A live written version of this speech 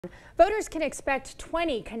Voters can expect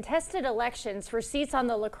 20 contested elections for seats on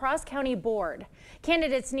the Crosse County Board.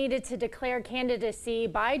 Candidates needed to declare candidacy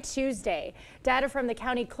by Tuesday. Data from the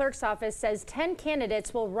county clerk's office says 10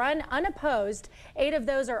 candidates will run unopposed. 8 of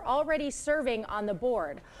those are already serving on the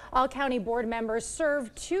board. All county board members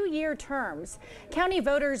serve 2-year terms. County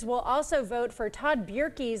voters will also vote for Todd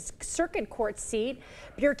Bjerke's circuit court seat.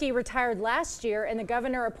 Bjerke retired last year, and the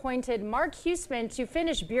governor appointed Mark Huseman to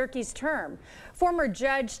finish Bjerke's term. Former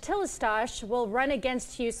Judge Tillistash will run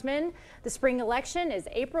against Huseman. The spring election is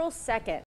April 2nd.